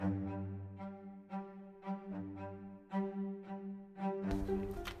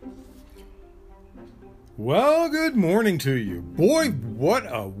Well, good morning to you. Boy, what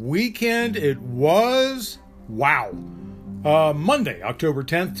a weekend it was. Wow. Monday, October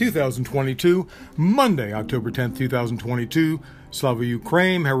 10th, 2022. Monday, October 10th, 2022. Slava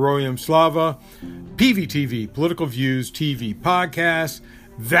Ukraine, Heroyam Slava. PVTV, Political Views TV Podcast.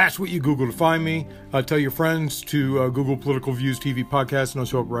 That's what you Google to find me. Tell your friends to Google Political Views TV Podcast and I'll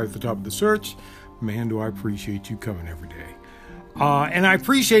show up right at the top of the search. Man, do I appreciate you coming every day. And I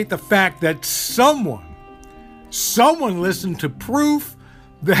appreciate the fact that someone listened to proof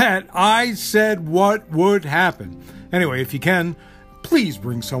that I said what would happen. Anyway, if you can, please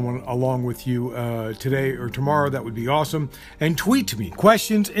bring someone along with you today or tomorrow. That would be awesome. And tweet to me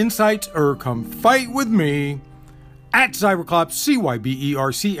questions, insights, or come fight with me at Cyberclops,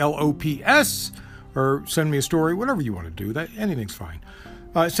 CYBERCLOPS, or send me a story, whatever you want to do. That anything's fine.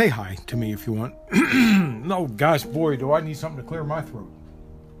 Say hi to me if you want. Oh, gosh, boy, do I need something to clear my throat.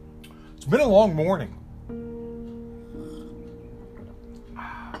 It's been a long morning.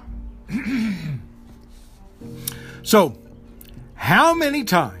 So, how many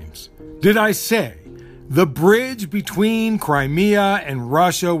times did I say the bridge between Crimea and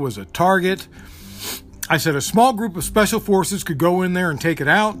Russia was a target? I said a small group of special forces could go in there and take it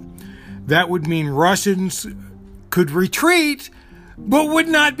out. That would mean Russians could retreat, but would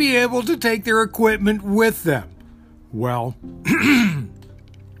not be able to take their equipment with them. Well,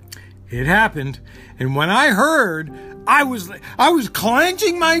 it happened. And when I heard, I was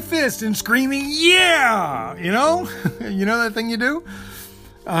clenching my fist and screaming, yeah! You know that thing you do?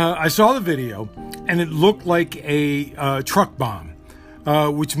 I saw the video, and it looked like a truck bomb,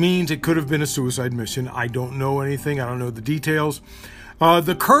 which means it could have been a suicide mission. I don't know anything. I don't know the details.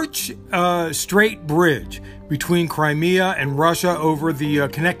 The Kerch Strait Bridge between Crimea and Russia over the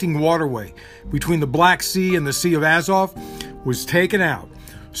connecting waterway between the Black Sea and the Sea of Azov was taken out.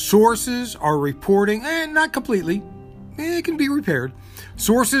 Sources are reporting, not completely, it can be repaired.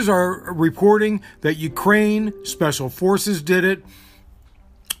 Sources are reporting that Ukraine Special Forces did it.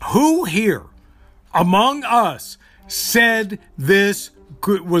 Who here among us said this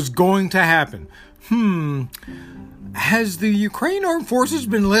was going to happen? Has the Ukraine Armed Forces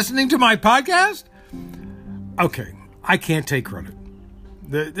been listening to my podcast? Okay, I can't take credit.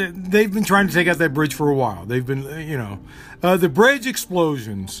 They've been trying to take out that bridge for a while. They've been, the bridge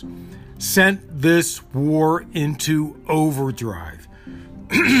explosions sent this war into overdrive.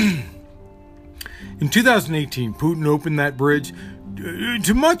 In 2018, Putin opened that bridge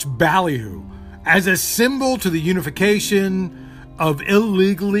to much ballyhoo as a symbol to the unification of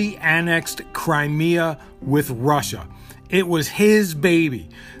illegally annexed Crimea with Russia. It was his baby.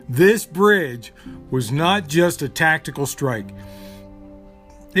 This bridge was not just a tactical strike.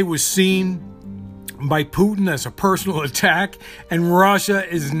 It was seen by Putin as a personal attack, and Russia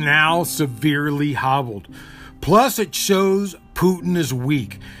is now severely hobbled. Plus, it shows Putin is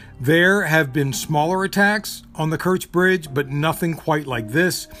weak. There have been smaller attacks on the Kerch Bridge, but nothing quite like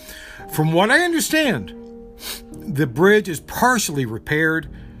this. From what I understand, the bridge is partially repaired,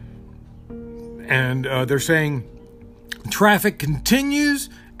 and they're saying traffic continues.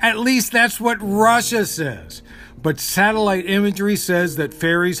 At least that's what Russia says. But satellite imagery says that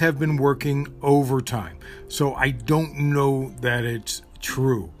ferries have been working overtime. So I don't know that it's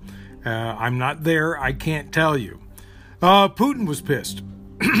true. I'm not there. I can't tell you. Putin was pissed.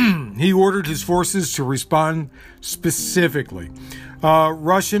 He ordered his forces to respond specifically.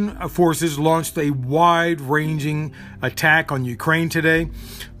 Russian forces launched a wide-ranging attack on Ukraine today,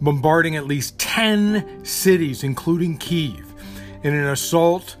 bombarding at least 10 cities, including Kyiv, in an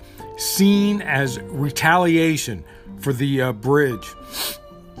assault seen as retaliation for the bridge.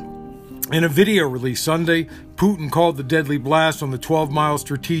 In a video released Sunday, Putin called the deadly blast on the 12-mile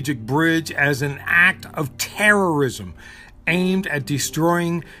strategic bridge as an act of terrorism aimed at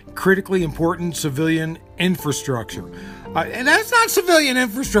destroying critically important civilian infrastructure. And that's not civilian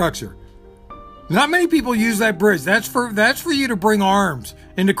infrastructure. Not many people use that bridge. That's for you to bring arms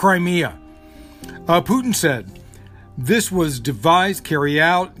into Crimea. Putin said, this was devised, carried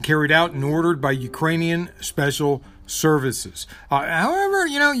out, and ordered by Ukrainian special services. However,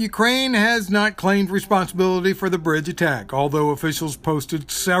 Ukraine has not claimed responsibility for the bridge attack, although officials posted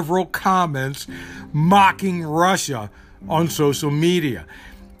several comments mocking Russia on social media.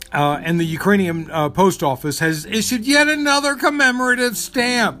 And the Ukrainian post office has issued yet another commemorative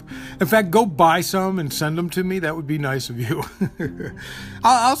stamp. In fact, go buy some and send them to me. That would be nice of you.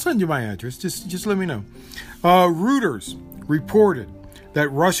 I'll send you my address. Just let me know. Reuters reported that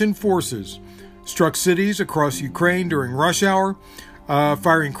Russian forces struck cities across Ukraine during rush hour,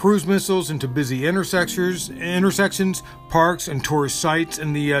 firing cruise missiles into busy intersections, parks, and tourist sites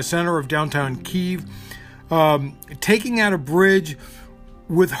in the center of downtown Kyiv. Taking out a bridge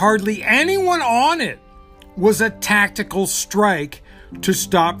with hardly anyone on it was a tactical strike to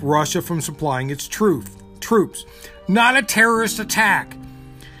stop Russia from supplying its troops, not a terrorist attack,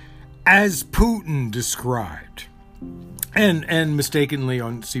 as Putin described. And mistakenly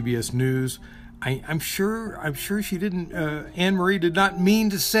on CBS News, I'm sure she didn't. Anne-Marie did not mean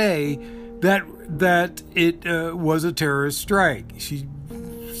to say that it was a terrorist strike. She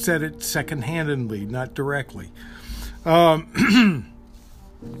said it second-handedly, not directly.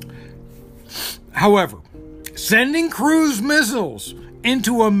 However, sending cruise missiles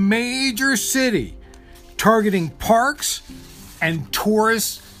into a major city, targeting parks and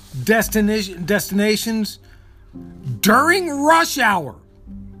tourist destinations during rush hour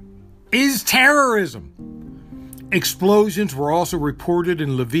is terrorism. Explosions were also reported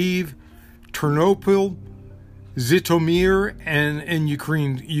in Lviv, Ternopil, Zhytomyr, and in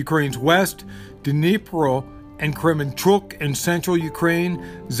Ukraine's west, Dnipro and Kremenchuk in central Ukraine,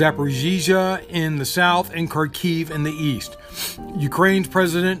 Zaporizhzhia in the south, and Kharkiv in the east. Ukraine's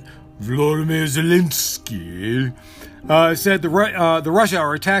President Volodymyr Zelensky said the rush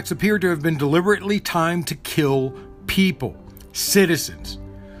hour attacks appeared to have been deliberately timed to kill people, citizens.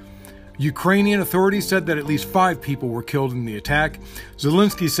 Ukrainian authorities said that at least 5 people were killed in the attack.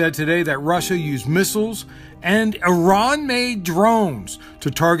 Zelensky said today that Russia used missiles and Iran-made drones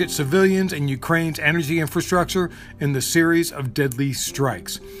to target civilians and Ukraine's energy infrastructure in the series of deadly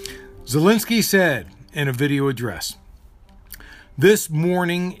strikes. Zelensky said in a video address, "This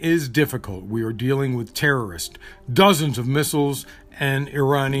morning is difficult. We are dealing with terrorists, dozens of missiles and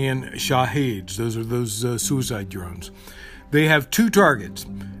Iranian Shaheeds." Those are suicide drones. They have 2 targets: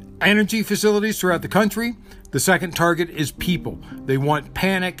 energy facilities throughout the country. The second target is people. They want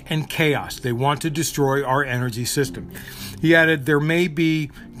panic and chaos. They want to destroy our energy system. He added, "There may be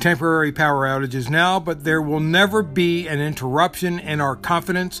temporary power outages now, but there will never be an interruption in our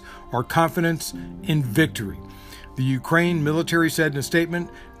confidence in victory." The Ukraine military said in a statement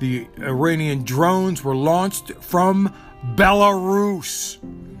the Iranian drones were launched from Belarus.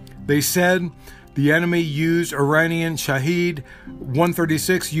 They said the enemy used Iranian Shahed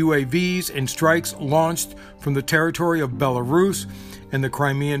 136 UAVs in strikes launched from the territory of Belarus and the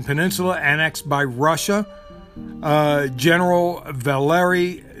Crimean Peninsula annexed by Russia. General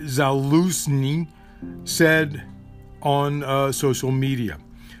Valery Zaluzny said on social media,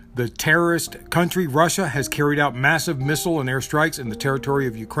 "The terrorist country, Russia, has carried out massive missile and airstrikes in the territory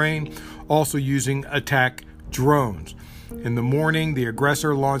of Ukraine, also using attack drones. In the morning, the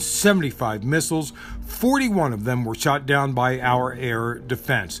aggressor launched 75 missiles. 41 of them were shot down by our air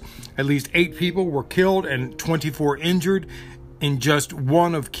defense. At least 8 people were killed and 24 injured in just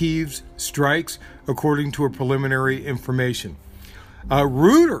one of Kyiv's strikes, according to a preliminary information."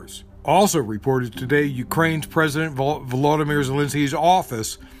 Reuters also reported today Ukraine's President Volodymyr Zelensky's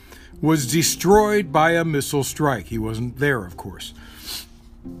office was destroyed by a missile strike. He wasn't there, of course.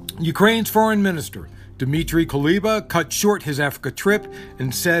 Ukraine's foreign minister Dmitry Kuleba cut short his Africa trip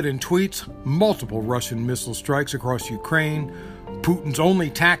and said in tweets, multiple Russian missile strikes across Ukraine. Putin's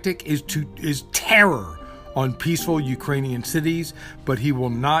only tactic is terror on peaceful Ukrainian cities, but he will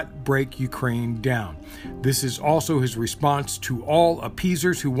not break Ukraine down. This is also his response to all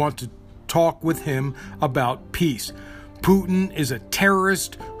appeasers who want to talk with him about peace. Putin is a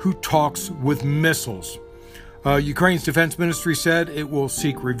terrorist who talks with missiles. Ukraine's defense ministry said it will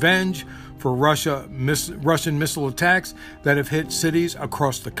seek revenge for Russian missile attacks that have hit cities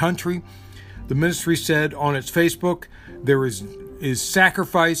across the country. The ministry said on its Facebook, "There is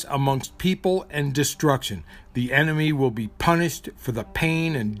sacrifice amongst people and destruction. The enemy will be punished for the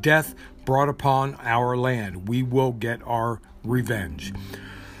pain and death brought upon our land. We will get our revenge."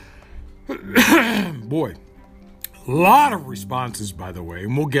 Boy, a lot of responses, by the way,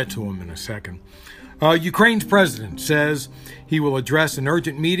 and we'll get to them in a second. Ukraine's president says he will address an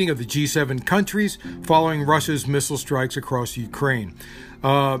urgent meeting of the G7 countries following Russia's missile strikes across Ukraine.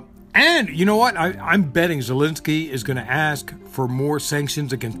 And you know what? I'm betting Zelensky is going to ask for more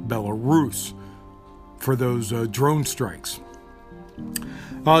sanctions against Belarus for those drone strikes.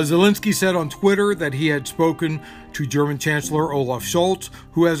 Zelensky said on Twitter that he had spoken to German Chancellor Olaf Scholz,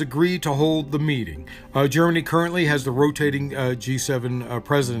 who has agreed to hold the meeting. Germany currently has the rotating G7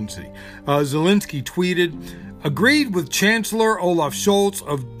 presidency. Zelensky tweeted, "Agreed with Chancellor Olaf Scholz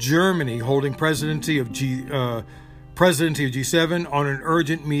of Germany holding presidency of G7 on an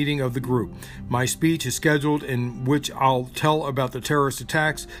urgent meeting of the group. My speech is scheduled in which I'll tell about the terrorist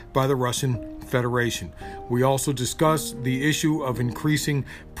attacks by the Russian Federation. We also discussed the issue of increasing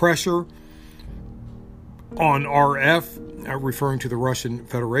pressure on RF," referring to the Russian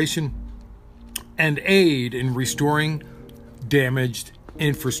Federation, and aid in restoring damaged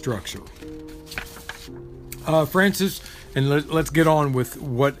infrastructure. Francis, and let's get on with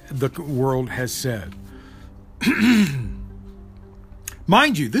what the world has said.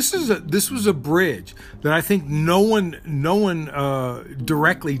 Mind you, this was a bridge that I think no one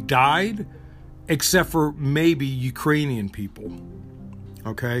directly died, except for maybe Ukrainian people,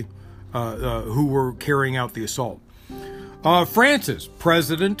 okay, who were carrying out the assault. France's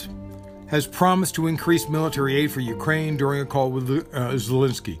president has promised to increase military aid for Ukraine during a call with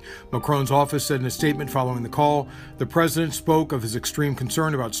Zelensky. Macron's office said in a statement following the call, the president spoke of his extreme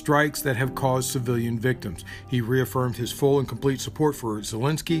concern about strikes that have caused civilian victims. He reaffirmed his full and complete support for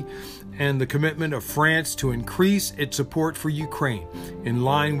Zelensky and the commitment of France to increase its support for Ukraine, in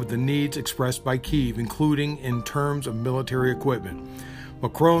line with the needs expressed by Kyiv, including in terms of military equipment.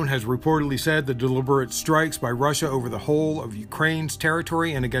 Macron has reportedly said the deliberate strikes by Russia over the whole of Ukraine's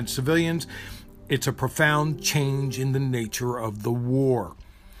territory and against civilians, it's a profound change in the nature of the war.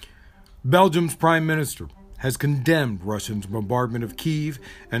 Belgium's prime minister has condemned Russia's bombardment of Kyiv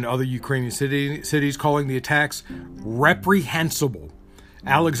and other Ukrainian cities, calling the attacks reprehensible.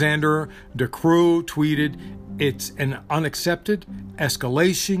 Alexander De Croo tweeted, "It's an unaccepted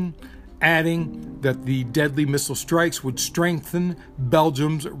escalation," adding that the deadly missile strikes would strengthen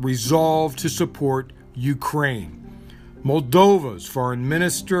Belgium's resolve to support Ukraine. Moldova's foreign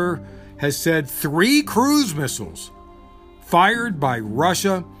minister has said 3 cruise missiles fired by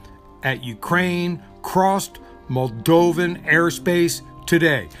Russia at Ukraine crossed Moldovan airspace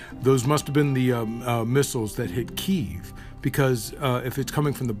today. Those must have been the missiles that hit Kyiv, because if it's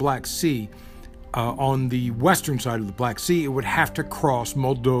coming from the Black Sea, on the western side of the Black Sea, it would have to cross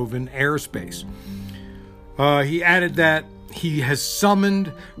Moldovan airspace. He added that he has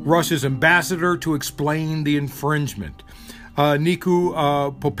summoned Russia's ambassador to explain the infringement. Nicu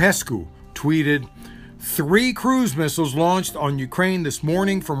Popescu tweeted, 3 cruise missiles launched on Ukraine this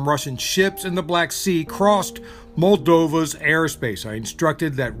morning from Russian ships in the Black Sea crossed Moldova's airspace. I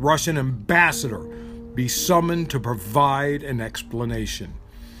instructed that Russian ambassador be summoned to provide an explanation.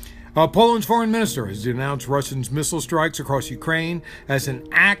 Poland's foreign minister has denounced Russia's missile strikes across Ukraine as an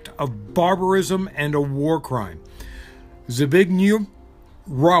act of barbarism and a war crime. Zbigniew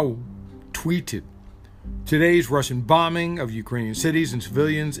Rau tweeted, today's Russian bombing of Ukrainian cities and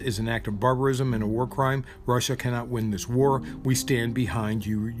civilians is an act of barbarism and a war crime. Russia cannot win this war. We stand behind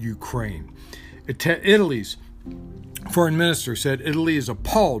you, Ukraine. Italy's foreign minister said Italy is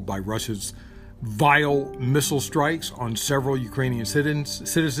appalled by Russia's vile missile strikes on several Ukrainian cities.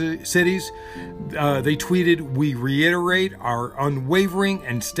 They tweeted, we reiterate our unwavering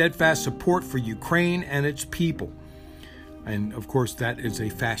and steadfast support for Ukraine and its people. And of course, that is a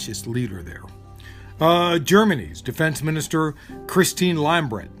fascist leader there. Germany's defense minister, Christine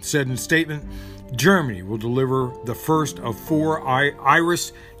Lambrecht, said in a statement, Germany will deliver the first of 4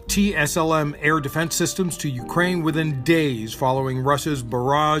 Iris TSLM air defense systems to Ukraine within days following Russia's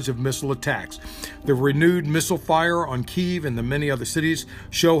barrage of missile attacks. The renewed missile fire on Kyiv and the many other cities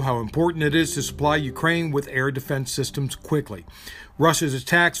show how important it is to supply Ukraine with air defense systems quickly. Russia's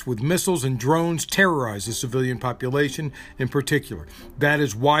attacks with missiles and drones terrorize the civilian population in particular. That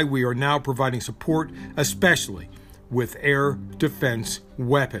is why we are now providing support, especially with air defense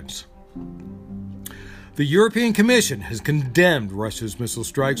weapons. The European Commission has condemned Russia's missile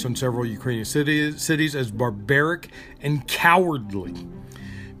strikes on several Ukrainian cities as barbaric and cowardly.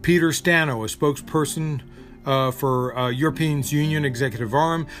 Peter Stano, a spokesperson for European Union executive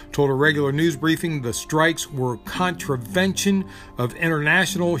arm, told a regular news briefing the strikes were contravention of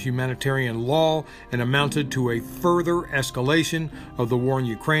international humanitarian law and amounted to a further escalation of the war in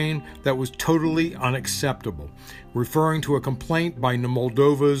Ukraine that was totally unacceptable. Referring to a complaint by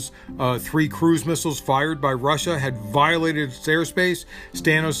Moldova's 3 cruise missiles fired by Russia had violated its airspace,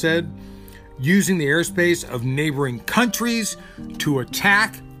 Stano said, using the airspace of neighboring countries to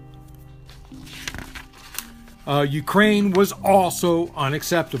attack Ukraine was also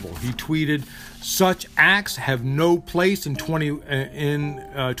unacceptable. He tweeted, such acts have no place in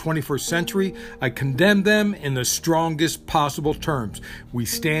 21st century. I condemn them in the strongest possible terms. We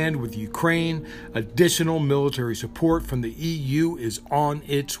stand with Ukraine. Additional military support from the EU is on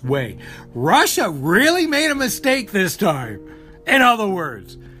its way. Russia really made a mistake this time. In other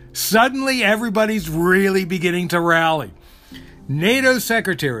words, suddenly everybody's really beginning to rally. NATO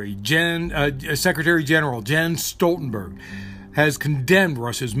Secretary General Jens Stoltenberg has condemned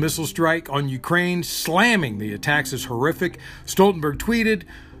Russia's missile strike on Ukraine, slamming the attacks as horrific. Stoltenberg tweeted,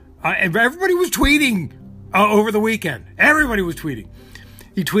 everybody was tweeting over the weekend. Everybody was tweeting.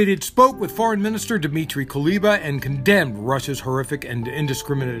 He tweeted, spoke with Foreign Minister Dmitry Kuleba and condemned Russia's horrific and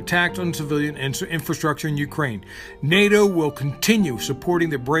indiscriminate attacks on civilian infrastructure in Ukraine. NATO will continue supporting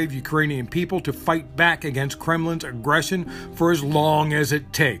the brave Ukrainian people to fight back against Kremlin's aggression for as long as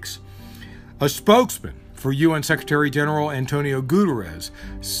it takes. A spokesman for UN Secretary General Antonio Guterres,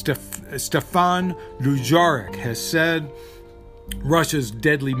 Stefan Dujarric, has said Russia's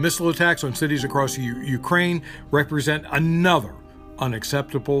deadly missile attacks on cities across Ukraine represent another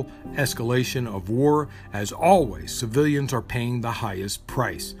unacceptable escalation of war. As always, civilians are paying the highest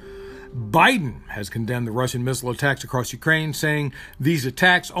price. Biden has condemned the Russian missile attacks across Ukraine, saying these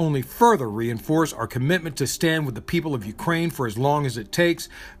attacks only further reinforce our commitment to stand with the people of Ukraine for as long as it takes,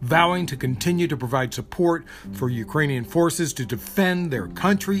 vowing to continue to provide support for Ukrainian forces to defend their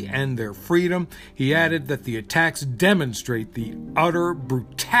country and their freedom. He added that the attacks demonstrate the utter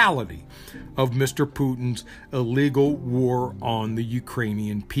brutality of Mr. Putin's illegal war on the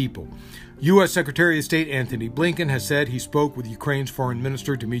Ukrainian people. U.S. Secretary of State Antony Blinken has said he spoke with Ukraine's Foreign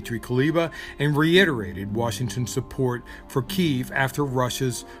Minister Dmitry Kuleba and reiterated Washington's support for Kyiv after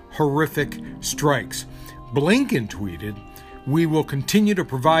Russia's horrific strikes. Blinken tweeted, "We will continue to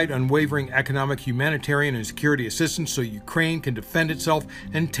provide unwavering economic, humanitarian, and security assistance so Ukraine can defend itself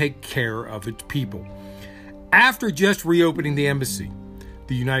and take care of its people." After just reopening the embassy,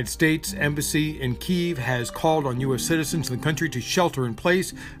 the United States Embassy in Kyiv has called on U.S. citizens in the country to shelter in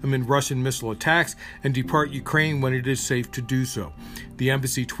place amid Russian missile attacks and depart Ukraine when it is safe to do so. The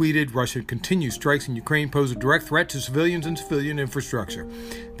embassy tweeted, "Russia continues strikes in Ukraine pose a direct threat to civilians and civilian infrastructure.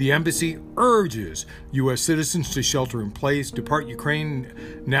 The embassy urges U.S. citizens to shelter in place, depart Ukraine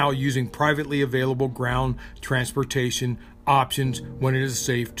now using privately available ground transportation options when it is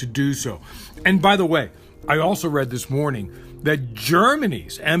safe to do so." And by the way, I also read this morning that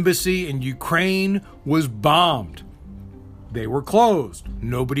Germany's embassy in Ukraine was bombed. They were closed.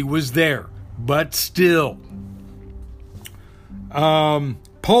 Nobody was there. But still.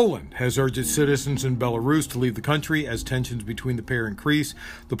 Poland has urged its citizens in Belarus to leave the country as tensions between the pair increase.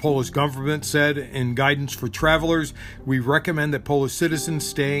 The Polish government said in guidance for travelers, "We recommend that Polish citizens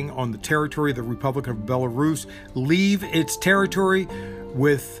staying on the territory of the Republic of Belarus leave its territory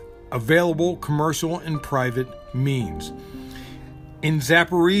with available commercial and private means." In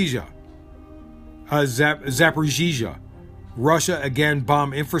Zaporizhia, Russia again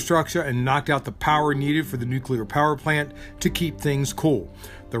bombed infrastructure and knocked out the power needed for the nuclear power plant to keep things cool.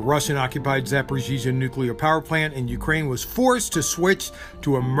 The Russian-occupied Zaporizhia nuclear power plant in Ukraine was forced to switch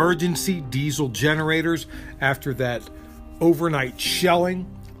to emergency diesel generators after that overnight shelling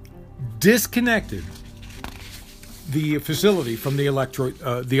disconnected the facility from the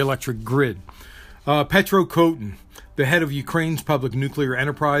electric grid. Petro Kotin, the head of Ukraine's public nuclear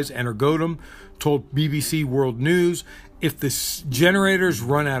enterprise, Energodom, told BBC World News, "If the generators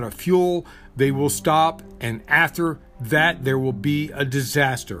run out of fuel, they will stop, and after that there will be a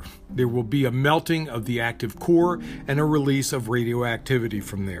disaster. There will be a melting of the active core and a release of radioactivity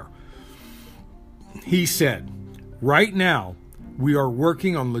from there." He said, "Right now, we are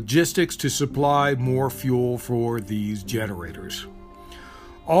working on logistics to supply more fuel for these generators."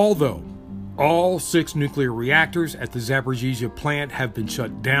 Although all 6 nuclear reactors at the Zaporizhia plant have been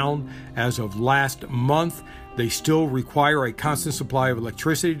shut down as of last month, they still require a constant supply of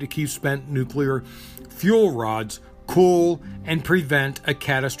electricity to keep spent nuclear fuel rods cool and prevent a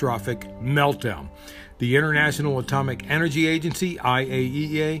catastrophic meltdown. The International Atomic Energy Agency,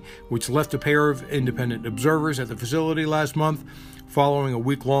 IAEA, which left a pair of independent observers at the facility last month following a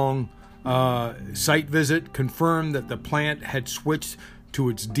week-long site visit, confirmed that the plant had switched to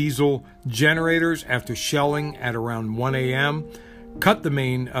its diesel generators after shelling at around 1 a.m., cut the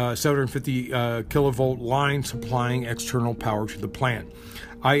main 750 kilovolt line supplying external power to the plant.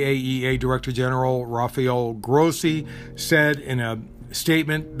 IAEA Director General Rafael Grossi said in a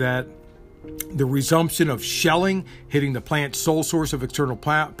statement that the resumption of shelling hitting the plant's sole source of external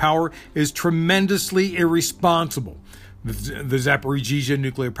power is tremendously irresponsible. The Zaporizhia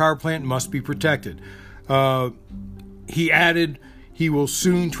nuclear power plant must be protected. He added he will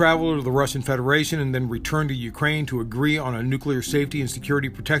soon travel to the Russian Federation and then return to Ukraine to agree on a nuclear safety and security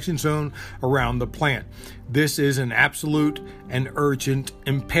protection zone around the plant. This is an absolute and urgent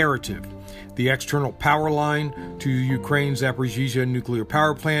imperative. The external power line to Ukraine's Zaporizhia nuclear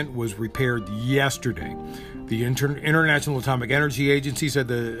power plant was repaired yesterday. The International Atomic Energy Agency said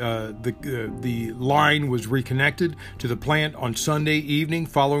the line was reconnected to the plant on Sunday evening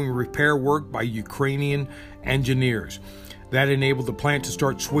following repair work by Ukrainian engineers. That enabled the plant to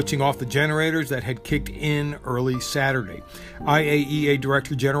start switching off the generators that had kicked in early Saturday. IAEA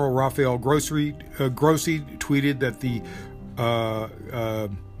Director General Rafael Grossi tweeted that the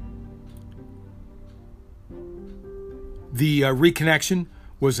the reconnection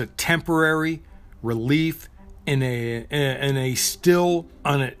was a temporary relief in a still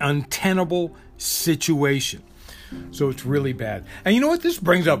untenable situation. So it's really bad. And you know what? This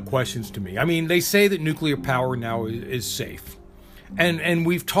brings up questions to me. I mean, they say that nuclear power now is safe. And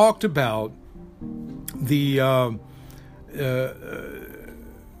we've talked about the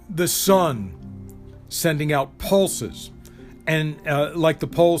sun sending out pulses. And like the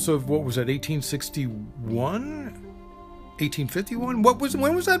pulse of, what was that, 1861? 1851?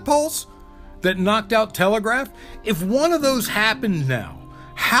 When was that pulse that knocked out telegraph? If one of those happened now,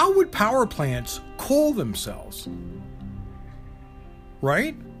 how would power plants cool themselves?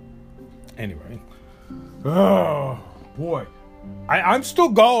 Right? Anyway. Oh, boy. I'm still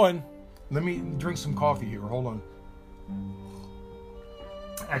going. Let me drink some coffee here. Hold on.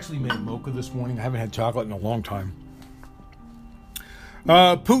 I actually made a mocha this morning. I haven't had chocolate in a long time.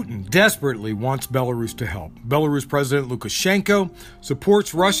 Putin desperately wants Belarus to help. Belarus President Lukashenko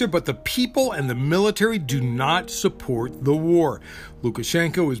supports Russia, but the people and the military do not support the war.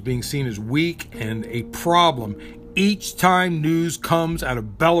 Lukashenko is being seen as weak and a problem each time news comes out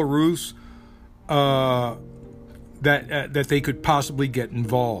of Belarus that they could possibly get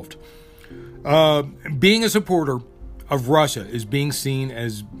involved. Being a supporter of Russia is being seen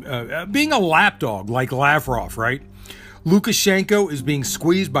as being a lapdog like Lavrov, right? Lukashenko is being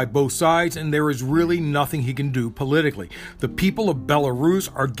squeezed by both sides, and there is really nothing he can do politically. The people of Belarus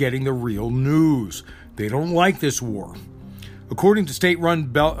are getting the real news. They don't like this war. According to state-run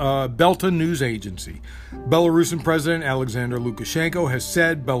Belta news agency, Belarusian President Alexander Lukashenko has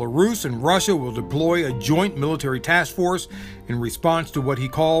said Belarus and Russia will deploy a joint military task force in response to what he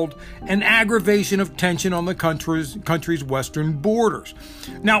called an aggravation of tension on the country's western borders.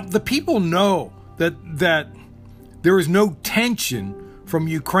 Now, the people know that there is no tension from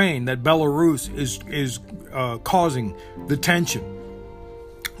Ukraine, that Belarus is causing the tension.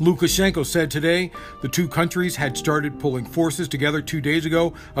 Lukashenko said today the two countries had started pulling forces together 2 days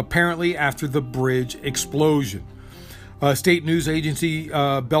ago, apparently after the bridge explosion. State news agency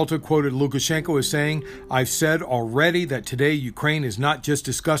Belta quoted Lukashenko as saying, "I've said already that today Ukraine is not just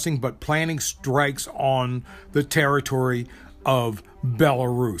discussing but planning strikes on the territory of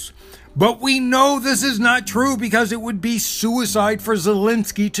Belarus." But we know this is not true because it would be suicide for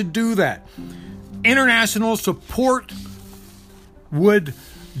Zelensky to do that. International support would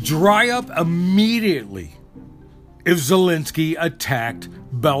dry up immediately if Zelensky attacked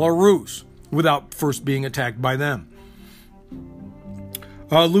Belarus without first being attacked by them.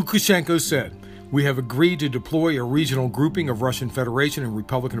 Lukashenko said, "We have agreed to deploy a regional grouping of Russian Federation and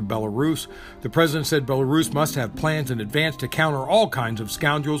Republic of Belarus." The president said Belarus must have plans in advance to counter all kinds of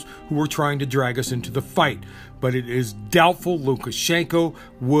scoundrels who are trying to drag us into the fight. But it is doubtful Lukashenko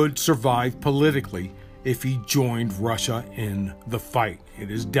would survive politically if he joined Russia in the fight. It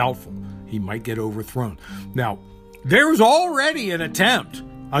is doubtful. He might get overthrown. Now, there was already an attempt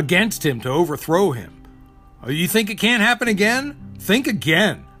against him to overthrow him. You think it can't happen again? Think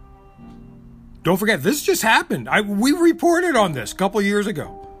again. Don't forget, this just happened. We reported on this a couple of years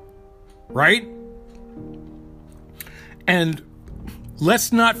ago, right? And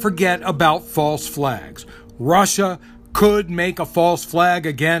let's not forget about false flags. Russia could make a false flag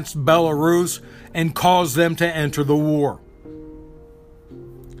against Belarus and cause them to enter the war.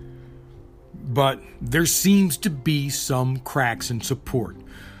 But there seems to be some cracks in support.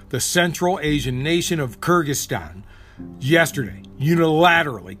 The Central Asian nation of Kyrgyzstan yesterday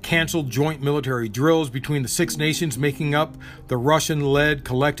unilaterally canceled joint military drills between the 6 nations making up the Russian-led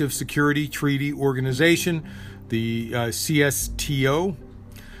Collective Security Treaty Organization, the CSTO,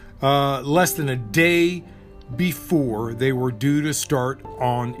 less than a day before they were due to start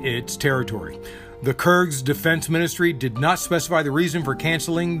on its territory. The Kyrgyz Defense Ministry did not specify the reason for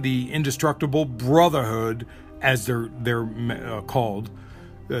canceling the Indestructible Brotherhood, as they're called.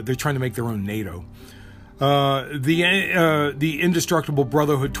 They're trying to make their own NATO. The Indestructible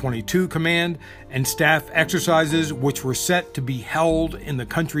Brotherhood 22 command and staff exercises, which were set to be held in the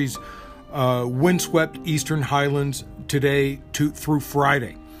country's windswept eastern highlands today through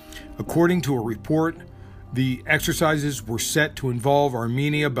Friday. According to a report, the exercises were set to involve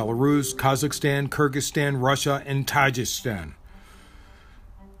Armenia, Belarus, Kazakhstan, Kyrgyzstan, Russia, and Tajikistan.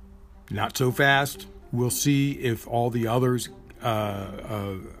 Not so fast. We'll see if all the others.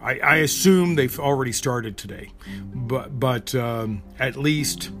 I assume they've already started today, but at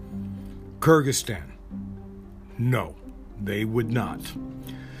least Kyrgyzstan, no, they would not.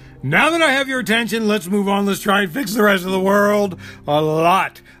 Now that I have your attention, let's move on. Let's try and fix the rest of the world. A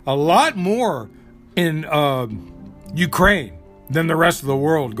lot more in Ukraine than the rest of the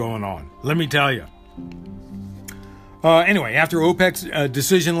world going on. Let me tell you. Anyway, after OPEC's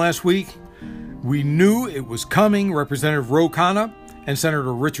decision last week, we knew it was coming. Representative Ro Khanna and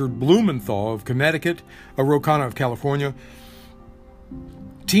Senator Richard Blumenthal of Connecticut, Ro Khanna of California,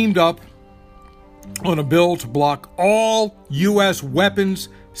 teamed up on a bill to block all U.S. weapons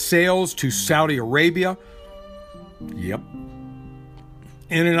sales to Saudi Arabia. Yep.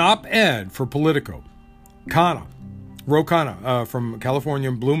 In an op-ed for Politico, Ro Khanna from California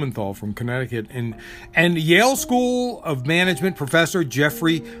and Blumenthal from Connecticut, and Yale School of Management professor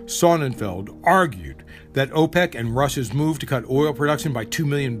Jeffrey Sonnenfeld argued that OPEC and Russia's move to cut oil production by 2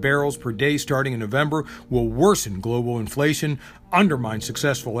 million barrels per day starting in November will worsen global inflation, undermine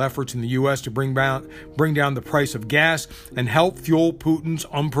successful efforts in the U.S. to bring down the price of gas, and help fuel Putin's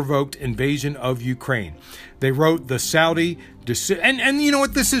unprovoked invasion of Ukraine. They wrote the Saudi decision, and you know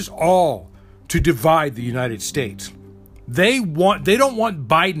what? This is all to divide the United States. They don't want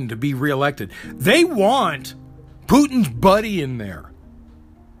Biden to be reelected. They want Putin's buddy in there,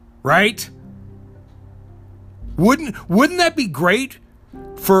 right? Wouldn't that be great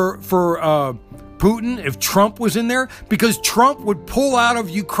for Putin if Trump was in there? Because Trump would pull out of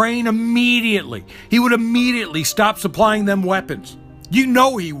Ukraine immediately. He would immediately stop supplying them weapons. You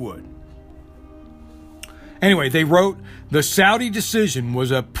know he would. Anyway, they wrote, the Saudi decision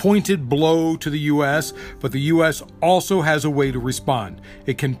was a pointed blow to the U.S., but the U.S. also has a way to respond.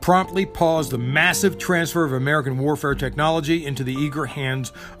 It can promptly pause the massive transfer of American warfare technology into the eager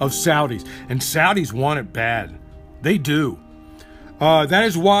hands of Saudis. And Saudis want it bad. They do. That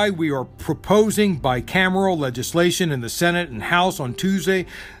is why we are proposing bicameral legislation in the Senate and House on Tuesday,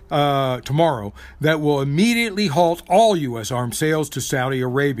 tomorrow, that will immediately halt all U.S. arms sales to Saudi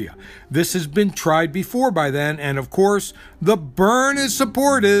Arabia. This has been tried before by then, and of course, the Burn is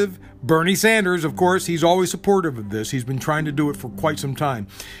supportive. Bernie Sanders, of course, he's always supportive of this. He's been trying to do it for quite some time.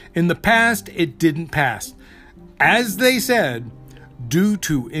 In the past, it didn't pass. As they said, due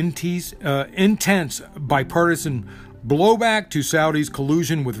to intense bipartisan blowback to Saudi's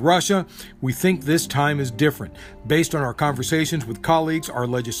collusion with Russia, we think this time is different. Based on our conversations with colleagues, our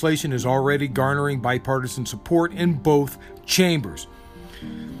legislation is already garnering bipartisan support in both chambers.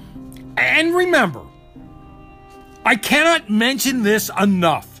 And remember, I cannot mention this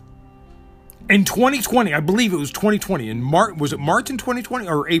enough. In 2020, I believe it was 2020, in March, was it March in 2020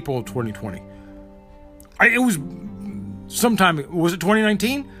 or April of 2020? It was sometime, was it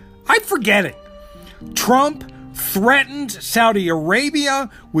 2019? I forget it. Trump threatened Saudi Arabia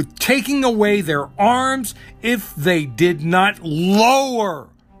with taking away their arms if they did not lower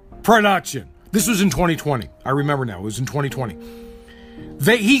production. This was in 2020. I remember now. It was in 2020.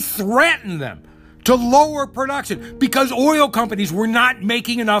 He threatened them to lower production because oil companies were not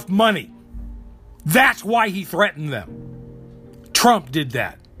making enough money. That's why he threatened them. Trump did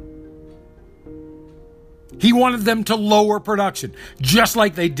that. He wanted them to lower production, just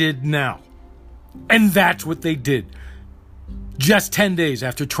like they did now. And that's what they did. Just 10 days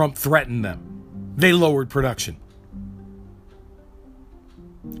after Trump threatened them, they lowered production.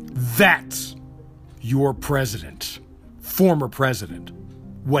 That's your president, former president,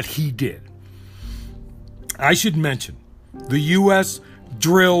 what he did. I should mention, the U.S.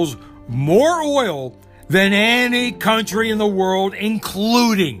 drills more oil than any country in the world,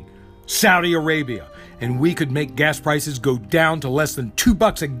 including Saudi Arabia. And we could make gas prices go down to less than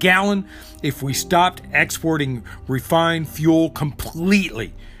 $2 a gallon if we stopped exporting refined fuel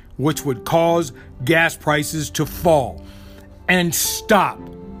completely, which would cause gas prices to fall and stop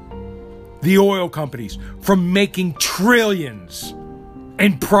the oil companies from making trillions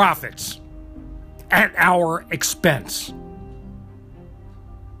in profits at our expense.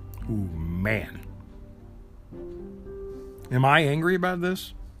 Ooh, man. Am I angry about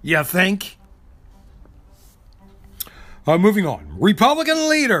this? You think? Moving on. Republican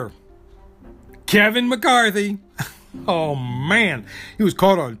leader Kevin McCarthy. Oh, man. He was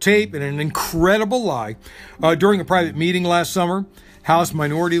caught on tape in an incredible lie. During a private meeting last summer, House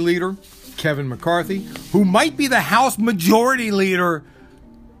Minority Leader Kevin McCarthy, who might be the House Majority Leader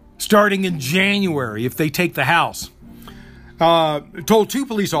starting in January if they take the House, told two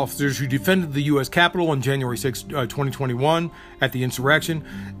police officers who defended the U.S. Capitol on January 6, 2021 at the insurrection,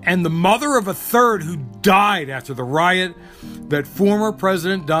 and the mother of a third who died after the riot, that former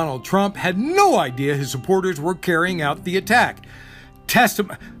President Donald Trump had no idea his supporters were carrying out the attack.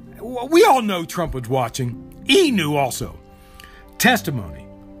 We all know Trump was watching. He knew also. Testimony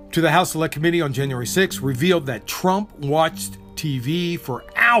to the House Select Committee on January 6 revealed that Trump watched TV for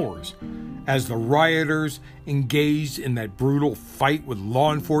hours as the rioters engaged in that brutal fight with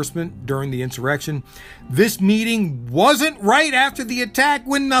law enforcement during the insurrection. This meeting wasn't right after the attack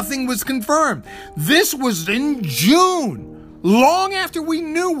when nothing was confirmed. This was in June, long after we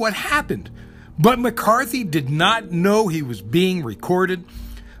knew what happened. But McCarthy did not know he was being recorded.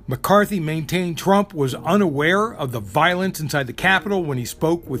 McCarthy maintained Trump was unaware of the violence inside the Capitol when he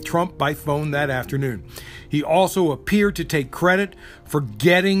spoke with Trump by phone that afternoon. He also appeared to take credit for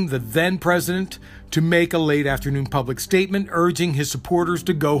getting the then president to make a late afternoon public statement urging his supporters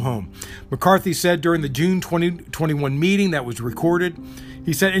to go home. McCarthy said during the June 2021 meeting that was recorded,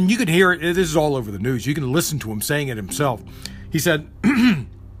 he said, and you can hear it, this is all over the news, you can listen to him saying it himself. He said,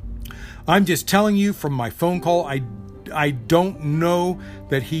 I'm just telling you from my phone call, I don't know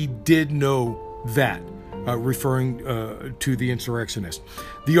that he did know that, referring to the insurrectionist.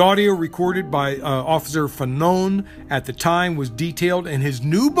 The audio recorded by Officer Fanone at the time was detailed in his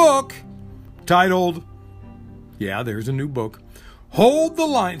new book titled, yeah, there's a new book, Hold the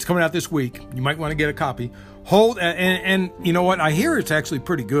Line. It's coming out this week. You might want to get a copy. And you know what? I hear it's actually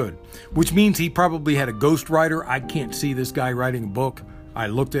pretty good, which means he probably had a ghostwriter. I can't see this guy writing a book. I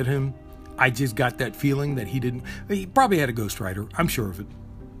looked at him. I just got that feeling that he probably had a ghostwriter. I'm sure of it.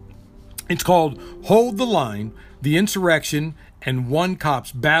 It's called Hold the Line, The Insurrection and One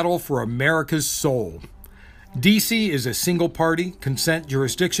Cop's Battle for America's Soul. D.C. is a single-party consent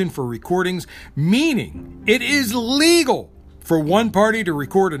jurisdiction for recordings, meaning it is legal for one party to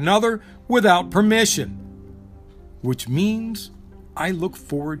record another without permission, which means I look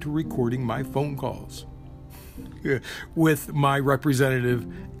forward to recording my phone calls with my representative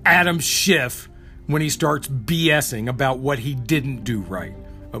Adam Schiff when he starts BSing about what he didn't do right.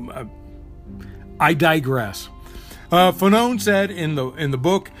 I digress. Fanone said in the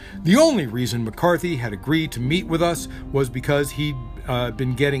book, the only reason McCarthy had agreed to meet with us was because he'd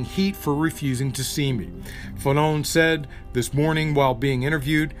been getting heat for refusing to see me. Fanone said this morning while being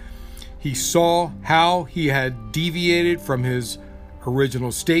interviewed, he saw how he had deviated from his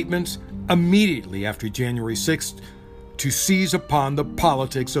original statements immediately after January 6th to seize upon the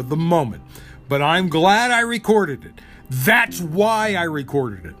politics of the moment. But I'm glad I recorded it. That's why I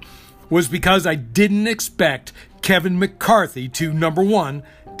recorded it, was because I didn't expect Kevin McCarthy to, number one,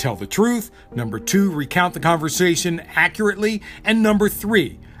 tell the truth, number two, recount the conversation accurately, and number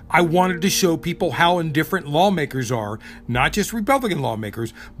three, I wanted to show people how indifferent lawmakers are, not just Republican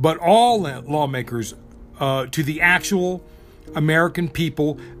lawmakers, but all lawmakers to the actual American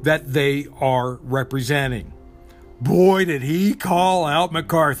people that they are representing. Boy, did he call out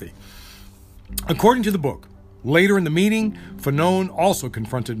McCarthy. According to the book, later in the meeting, Fanone also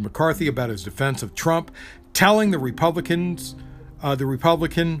confronted McCarthy about his defense of Trump, telling the Republican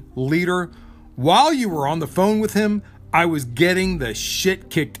leader, while you were on the phone with him, I was getting the shit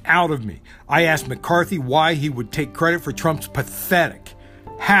kicked out of me. I asked McCarthy why he would take credit for Trump's pathetic,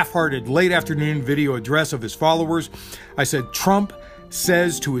 half-hearted late afternoon video address of his followers. I said, Trump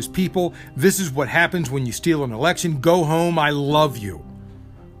says to his people, this is what happens when you steal an election. Go home. I love you.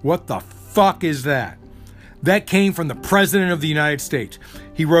 What the fuck is that? That came from the President of the United States.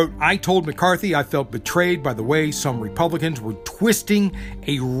 He wrote, I told McCarthy I felt betrayed by the way some Republicans were twisting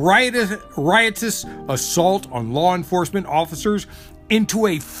a riotous assault on law enforcement officers into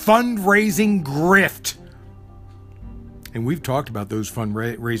a fundraising grift. And we've talked about those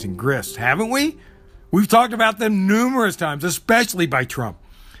fundraising grifts, haven't we? We've talked about them numerous times, especially by Trump.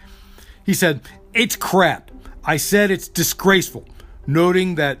 He said, it's crap. I said it's disgraceful,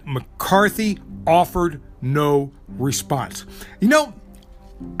 noting that McCarthy offered no response. You know,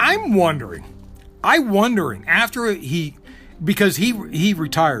 I'm wondering after because he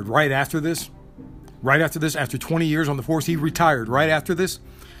retired right after this, after 20 years on the force, he retired right after this,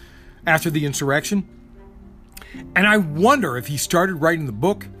 after the insurrection. And I wonder if he started writing the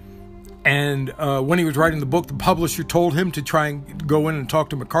book, and when he was writing the book, the publisher told him to try and go in and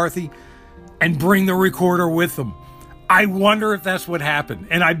talk to McCarthy and bring the recorder with them. I wonder if that's what happened.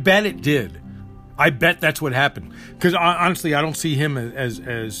 And I bet it did. I bet that's what happened. Because honestly, I don't see him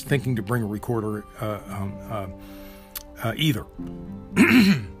as thinking to bring a recorder either.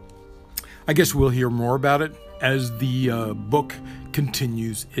 I guess we'll hear more about it as the book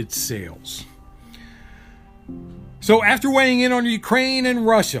continues its sales. So after weighing in on Ukraine and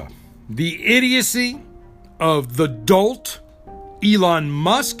Russia, the idiocy of the dolt Elon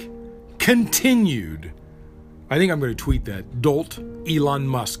Musk continued. I think I'm going to tweet that, dolt Elon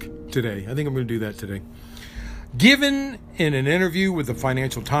Musk, today. I think I'm going to do that today. Given in an interview with the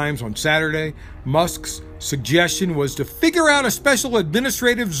Financial Times on Saturday, Musk's suggestion was to figure out a special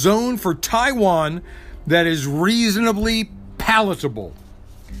administrative zone for Taiwan that is reasonably palatable.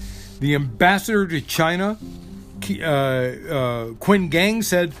 The ambassador to China, Qin Gang,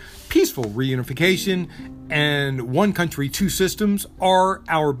 said peaceful reunification and one country, two systems are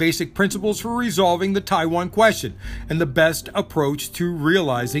our basic principles for resolving the Taiwan question and the best approach to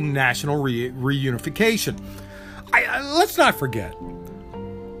realizing national reunification. Let's not forget,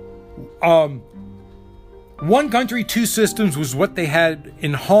 one country, two systems was what they had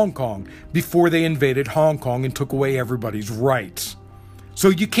in Hong Kong before they invaded Hong Kong and took away everybody's rights. So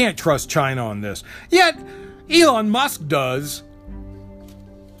you can't trust China on this. Yet, Elon Musk does.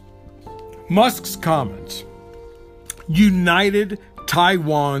 Musk's comments united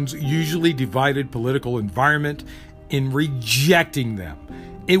Taiwan's usually divided political environment in rejecting them.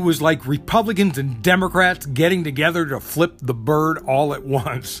 It was like Republicans and Democrats getting together to flip the bird all at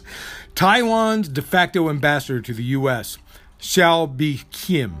once. Taiwan's de facto ambassador to the U.S., Xiao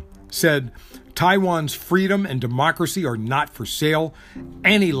Bi-Kim, said, Taiwan's freedom and democracy are not for sale.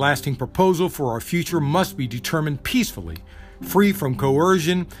 Any lasting proposal for our future must be determined peacefully, free from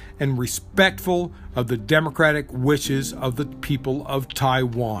coercion, and respectful of the democratic wishes of the people of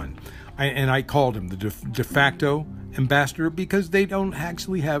Taiwan. I called him the de facto ambassador because they don't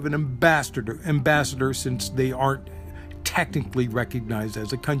actually have an ambassador since they aren't technically recognized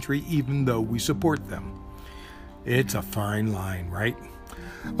as a country, even though we support them. It's a fine line, right?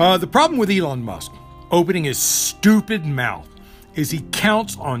 The problem with Elon Musk opening his stupid mouth is he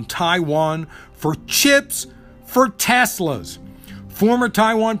counts on Taiwan for chips for Teslas. Former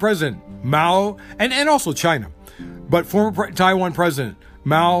Taiwan President Mao, and also China, but former Taiwan President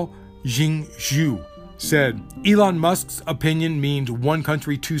Mao Zedong said, Elon Musk's opinion means one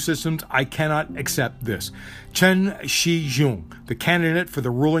country, two systems. I cannot accept this. Chen Shih-chung, the candidate for the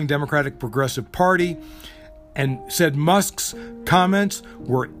ruling Democratic Progressive Party, and said Musk's comments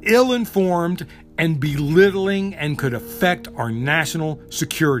were ill-informed and belittling and could affect our national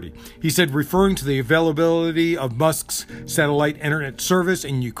security. He said, referring to the availability of Musk's satellite internet service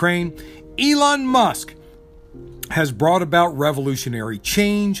in Ukraine, Elon Musk has brought about revolutionary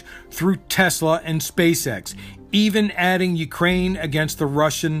change through Tesla and SpaceX, even adding Ukraine against the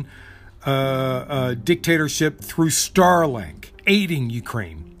Russian dictatorship through Starlink, aiding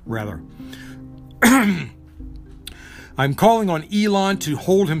Ukraine, rather. I'm calling on Elon to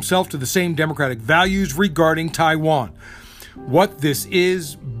hold himself to the same democratic values regarding Taiwan. What this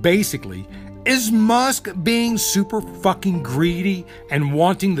is, basically, is Musk being super fucking greedy and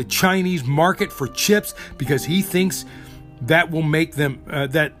wanting the Chinese market for chips because he thinks that will make them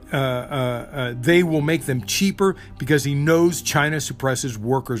they will make them cheaper because he knows China suppresses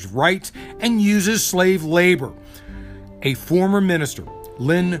workers' rights and uses slave labor. A former minister,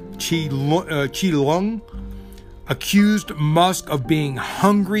 Lin Chi-lung, accused Musk of being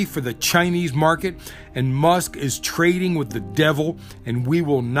hungry for the Chinese market, and Musk is trading with the devil, and we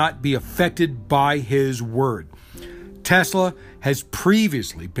will not be affected by his word. Tesla has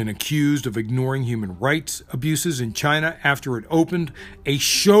previously been accused of ignoring human rights abuses in China after it opened a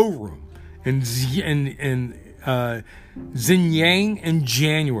showroom in Xinjiang in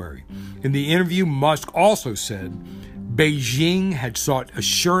January. In the interview, Musk also said Beijing had sought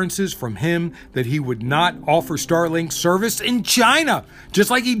assurances from him that he would not offer Starlink service in China, just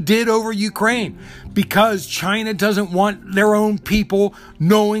like he did over Ukraine, because China doesn't want their own people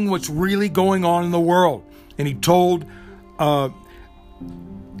knowing what's really going on in the world. And he told,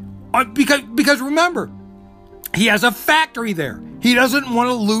 because remember, he has a factory there. He doesn't want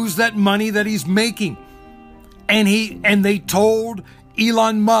to lose that money that he's making. And they told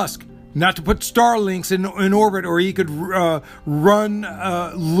Elon Musk not to put Starlinks in orbit, or he could run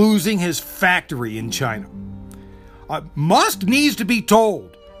losing his factory in China. Musk needs to be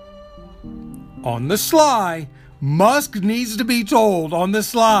told on the sly. Musk needs to be told on the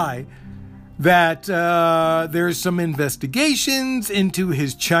sly that there's some investigations into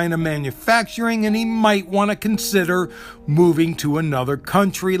his China manufacturing, and he might want to consider moving to another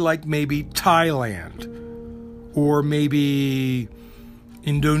country, like maybe Thailand, or maybe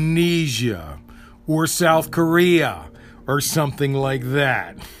Indonesia, or South Korea, or something like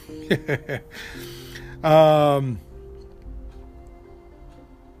that.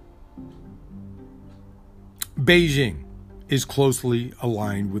 Beijing is closely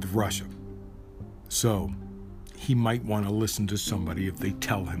aligned with Russia, so he might want to listen to somebody if they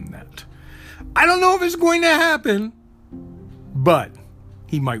tell him that. I don't know if it's going to happen, but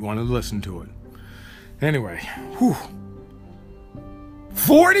he might want to listen to it. Anyway,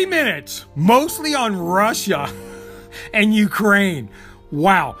 40 minutes, mostly on Russia and Ukraine.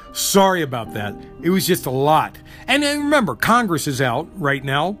 Wow, sorry about that. It was just a lot. And then remember, Congress is out right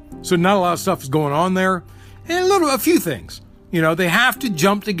now, so not a lot of stuff is going on there. And a few things. You know, they have to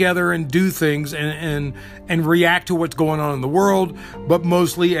jump together and do things and react to what's going on in the world, but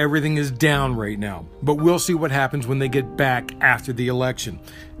mostly everything is down right now. But we'll see what happens when they get back after the election.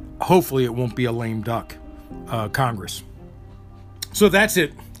 Hopefully it won't be a lame duck Congress. So that's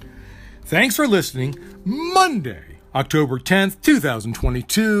it. Thanks for listening. Monday, October 10th,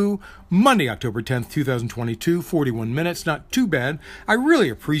 2022. Monday, October 10th, 2022. 41 minutes. Not too bad. I really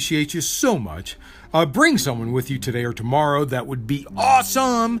appreciate you so much. Bring someone with you today or tomorrow. That would be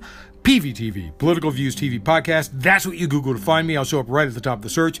awesome. PVTV, Political Views TV Podcast. That's what you Google to find me. I'll show up right at the top of the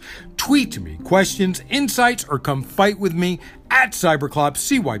search. Tweet to me questions, insights, or come fight with me at Cyberclops,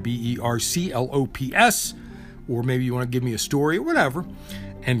 CYBERCLOPS. Or maybe you want to give me a story or whatever.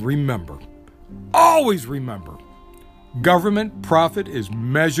 And remember, always remember, government profit is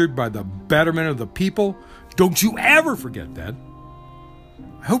measured by the betterment of the people. Don't you ever forget that.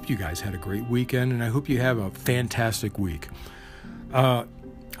 I hope you guys had a great weekend, and I hope you have a fantastic week.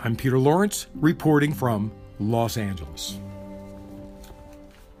 I'm Peter Lawrence, reporting from Los Angeles.